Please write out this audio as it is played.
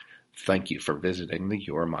Thank you for visiting the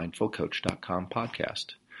YourMindfulCoach.com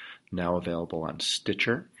podcast, now available on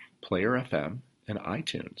Stitcher, Player FM, and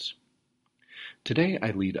iTunes. Today I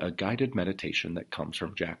lead a guided meditation that comes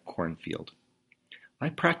from Jack Kornfield. I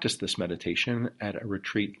practiced this meditation at a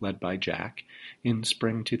retreat led by Jack in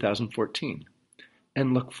spring 2014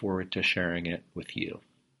 and look forward to sharing it with you.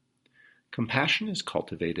 Compassion is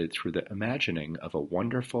cultivated through the imagining of a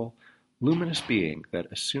wonderful, luminous being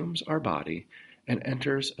that assumes our body and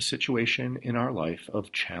enters a situation in our life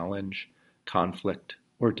of challenge, conflict,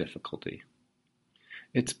 or difficulty.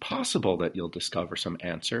 It's possible that you'll discover some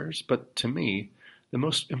answers, but to me, the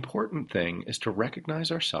most important thing is to recognize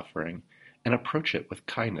our suffering and approach it with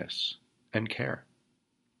kindness and care.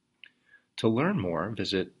 To learn more,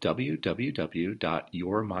 visit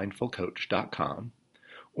www.yourmindfulcoach.com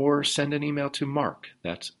or send an email to Mark,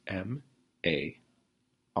 that's M-A-R-C,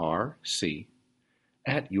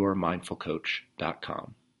 at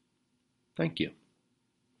yourmindfulcoach.com. Thank you.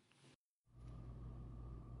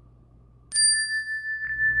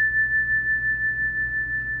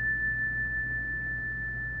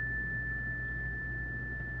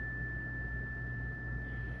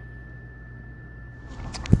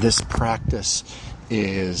 This practice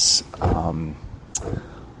is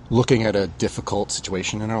looking at a difficult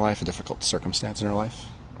situation in our life, a difficult circumstance in our life.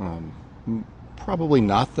 Probably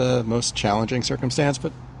not the most challenging circumstance,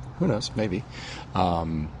 but who knows, maybe.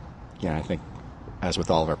 I think as with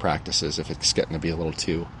all of our practices, if it's getting to be a little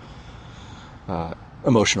too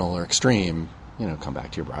emotional or extreme, come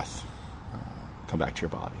back to your breath, come back to your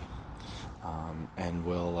body, and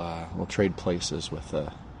we'll trade places with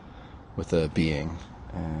a being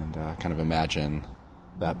and kind of imagine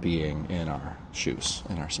that being in our shoes,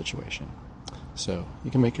 in our situation. So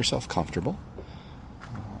you can make yourself comfortable.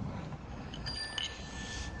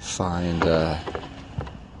 Find a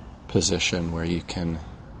position where you can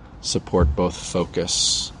support both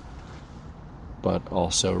focus but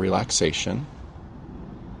also relaxation.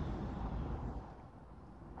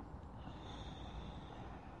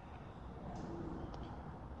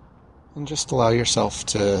 And just allow yourself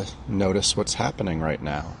to notice what's happening right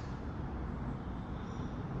now.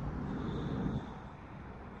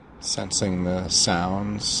 Sensing the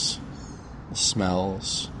sounds, the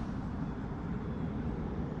smells,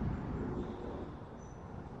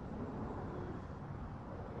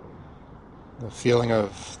 the feeling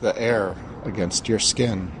of the air against your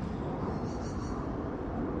skin.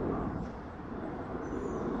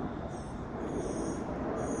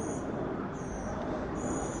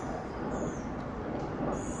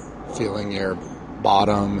 Feeling your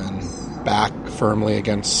bottom and back firmly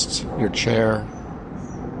against your chair.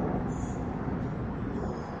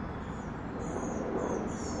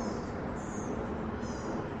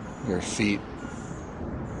 Your feet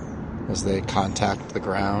as they contact the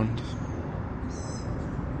ground.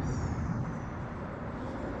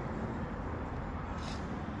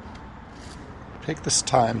 Take this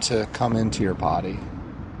time to come into your body.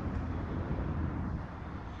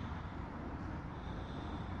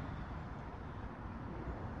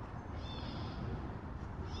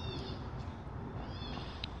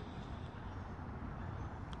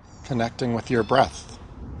 Connecting with your breath.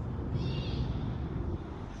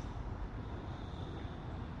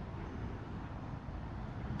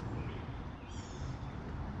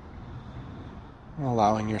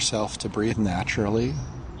 Allowing yourself to breathe naturally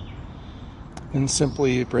and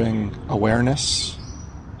simply bring awareness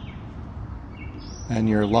and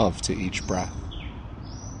your love to each breath.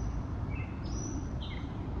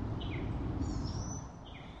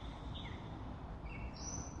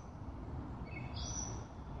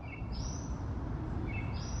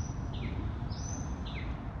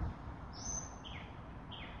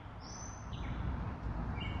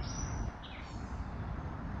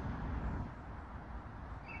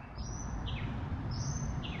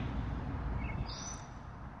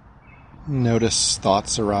 Notice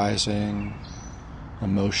thoughts arising,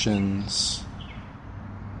 emotions.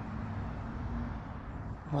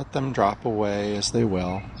 Let them drop away as they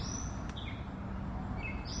will.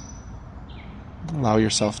 Allow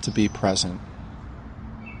yourself to be present.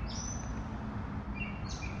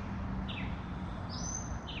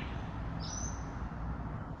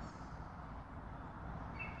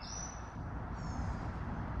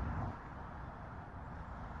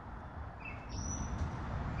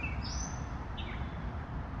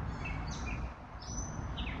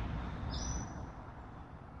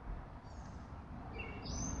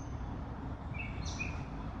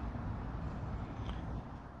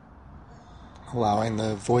 Allowing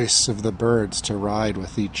the voice of the birds to ride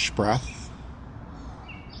with each breath.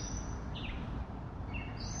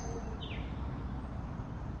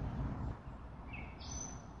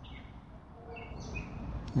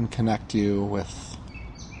 and connect you with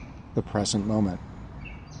the present moment.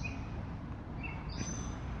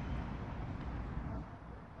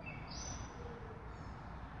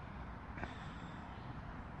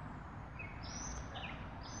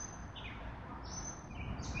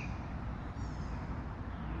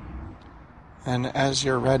 And as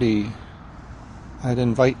you're ready, I'd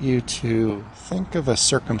invite you to think of a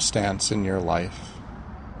circumstance in your life,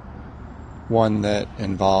 one that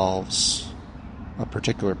involves a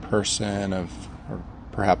particular person or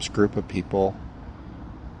perhaps group of people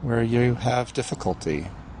where you have difficulty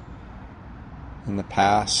in the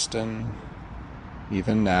past and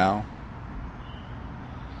even now,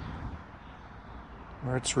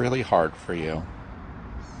 where it's really hard for you.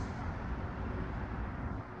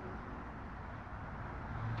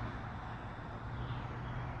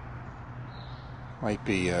 Might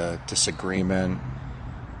be a disagreement,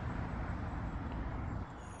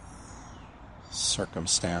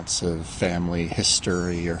 circumstance of family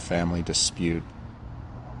history or family dispute.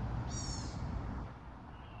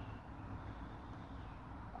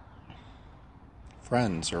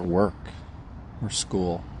 Friends or work or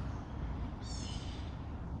school.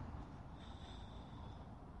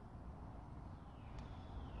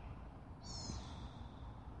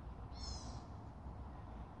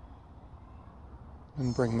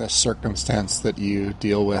 And bring this circumstance that you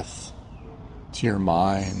deal with to your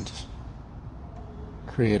mind,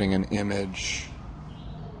 creating an image,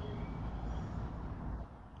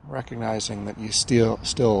 recognizing that you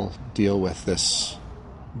still deal with this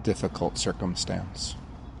difficult circumstance.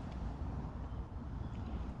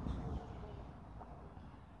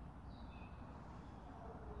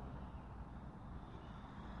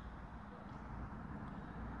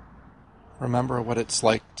 Remember what it's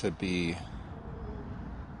like to be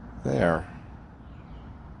there.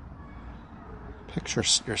 Picture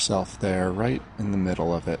yourself there, right in the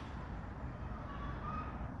middle of it.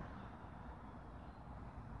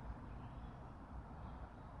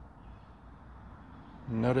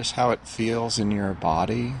 Notice how it feels in your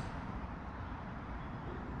body.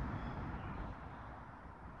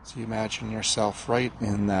 So you imagine yourself right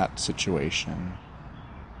in that situation.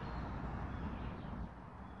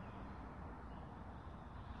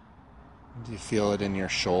 Do you feel it in your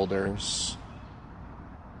shoulders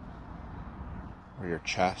or your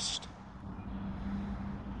chest?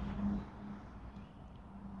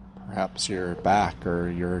 Perhaps your back or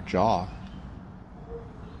your jaw.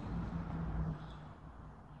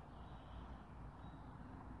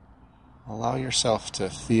 Allow yourself to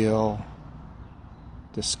feel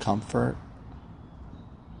discomfort.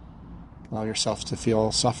 Allow yourself to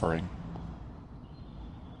feel suffering.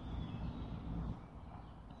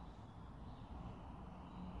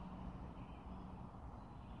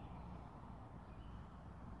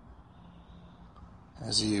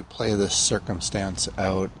 As you play this circumstance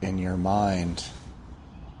out in your mind,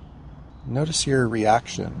 notice your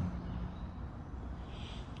reaction.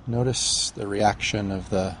 Notice the reaction of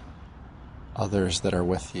the others that are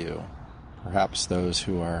with you, perhaps those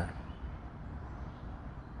who are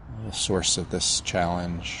the source of this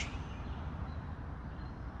challenge.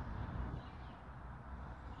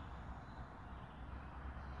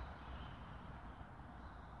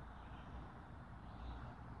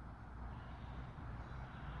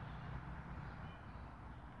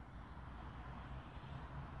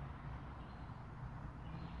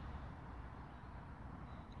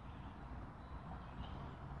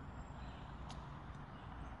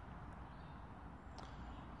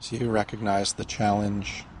 So you recognize the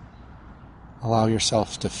challenge. Allow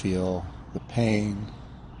yourself to feel the pain,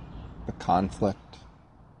 the conflict,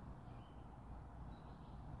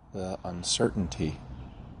 the uncertainty.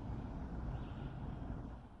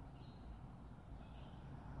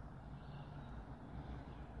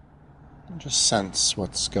 And just sense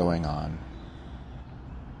what's going on.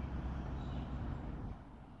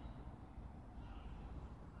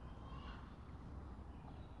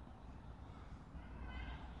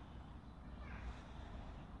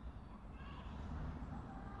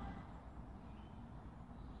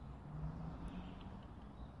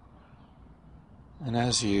 And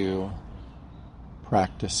as you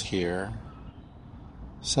practice here,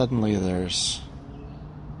 suddenly there's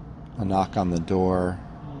a knock on the door,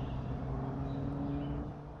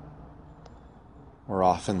 or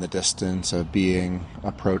off in the distance a being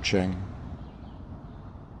approaching.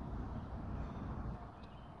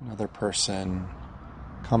 Another person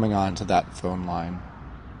coming onto that phone line.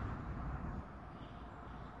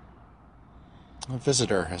 A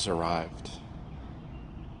visitor has arrived.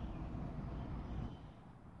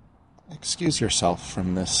 Excuse yourself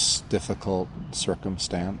from this difficult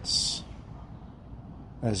circumstance.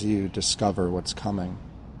 as you discover what's coming.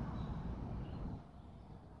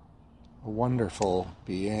 A wonderful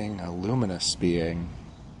being, a luminous being,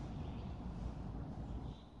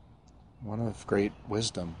 one of great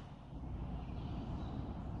wisdom,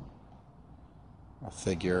 a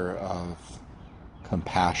figure of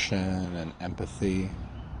compassion and empathy,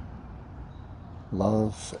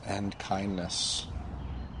 love and kindness.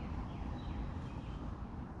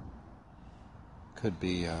 Could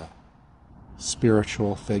be a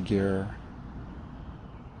spiritual figure,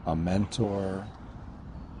 a mentor,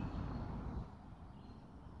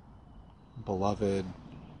 beloved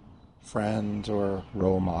friend or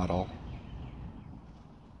role model.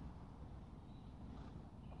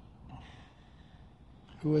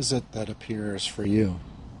 Who is it that appears for you?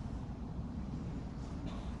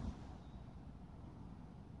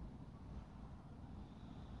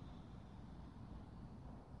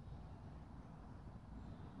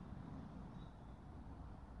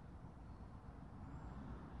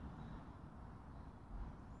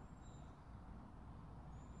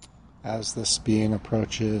 As this being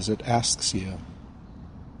approaches, it asks you,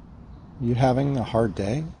 "Are you having a hard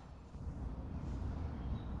day?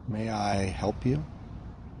 May I help you?"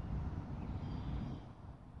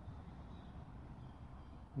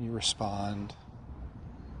 You respond,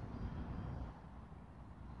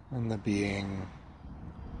 and the being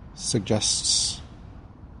suggests,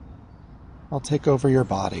 "I'll take over your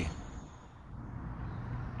body."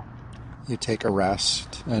 You take a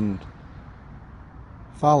rest and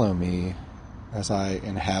follow me as I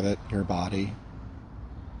inhabit your body.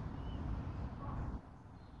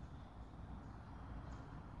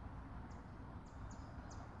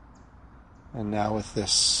 And now with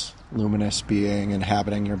this luminous being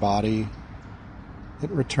inhabiting your body,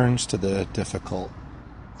 it returns to the difficult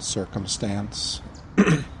circumstance.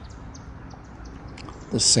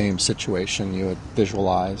 The same situation you had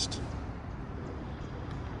visualized.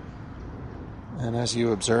 And as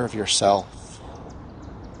you observe yourself,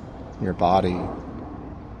 your body,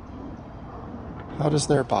 how does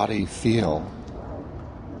their body feel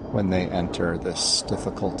when they enter this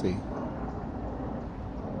difficulty?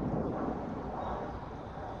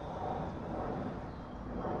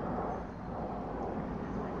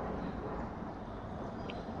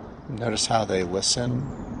 Notice how they listen.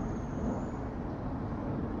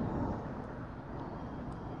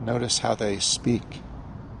 Notice how they speak.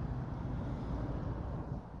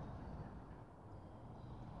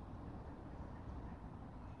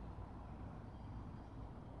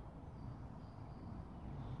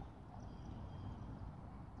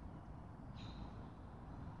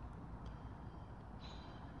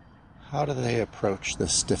 How do they approach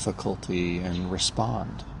this difficulty and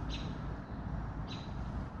respond?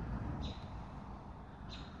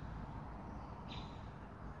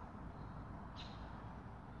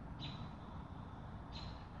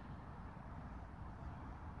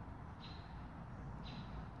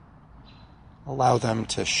 Allow them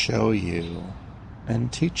to show you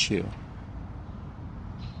and teach you.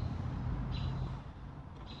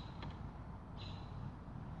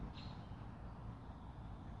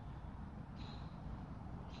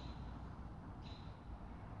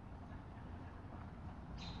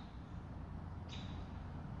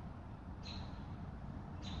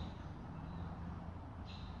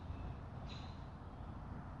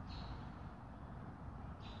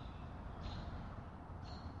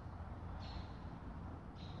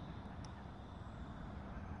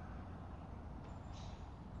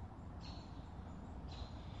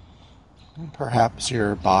 And perhaps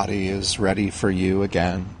your body is ready for you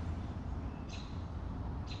again.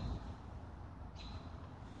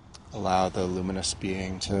 Allow the luminous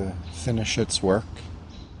being to finish its work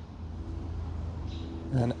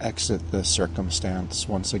and exit the circumstance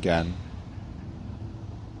once again.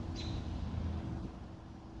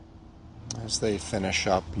 As they finish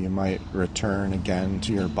up, you might return again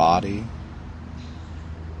to your body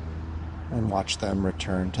and watch them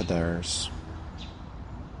return to theirs.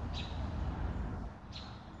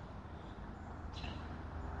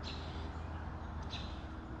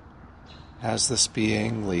 As this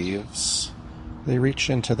being leaves, they reach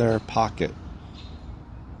into their pocket,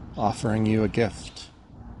 offering you a gift.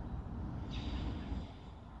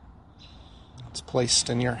 It's placed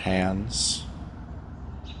in your hands.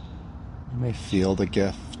 You may feel the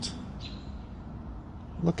gift.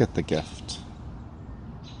 Look at the gift.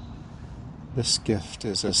 This gift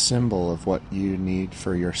is a symbol of what you need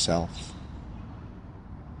for yourself.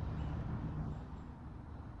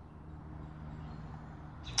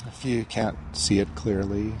 If you can't see it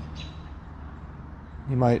clearly,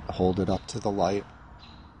 you might hold it up to the light,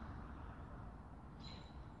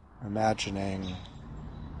 imagining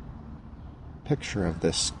picture of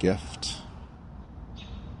this gift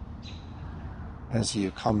as you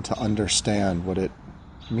come to understand what it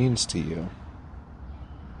means to you.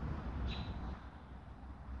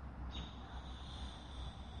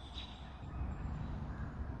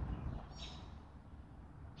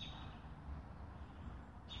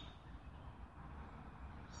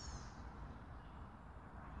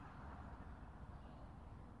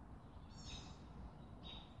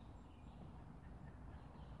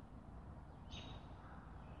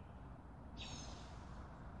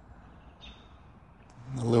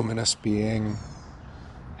 The luminous being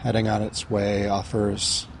heading on its way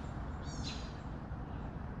offers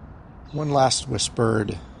one last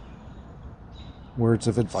whispered words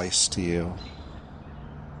of advice to you.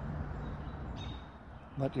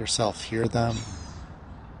 Let yourself hear them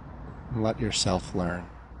and let yourself learn.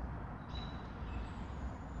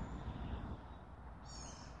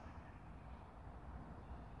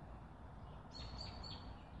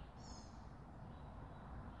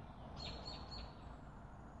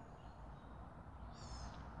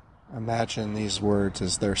 Imagine these words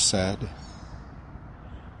as they're said,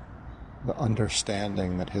 the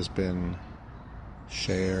understanding that has been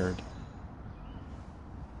shared.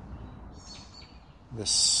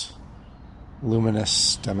 This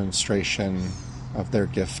luminous demonstration of their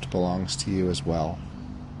gift belongs to you as well.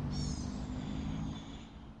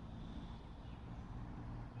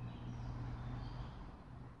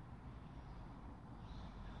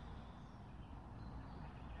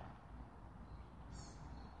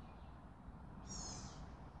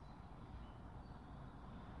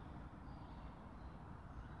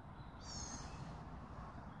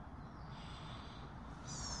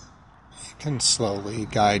 Can slowly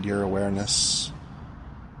guide your awareness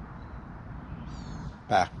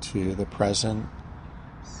back to the present.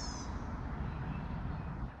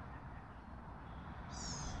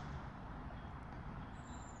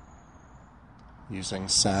 Using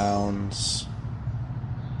sounds,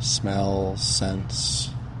 smells, scents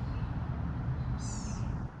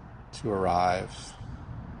to arrive.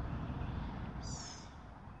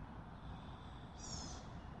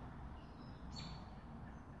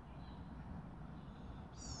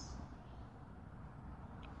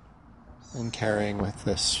 And carrying with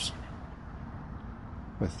this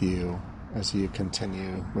with you as you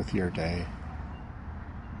continue with your day.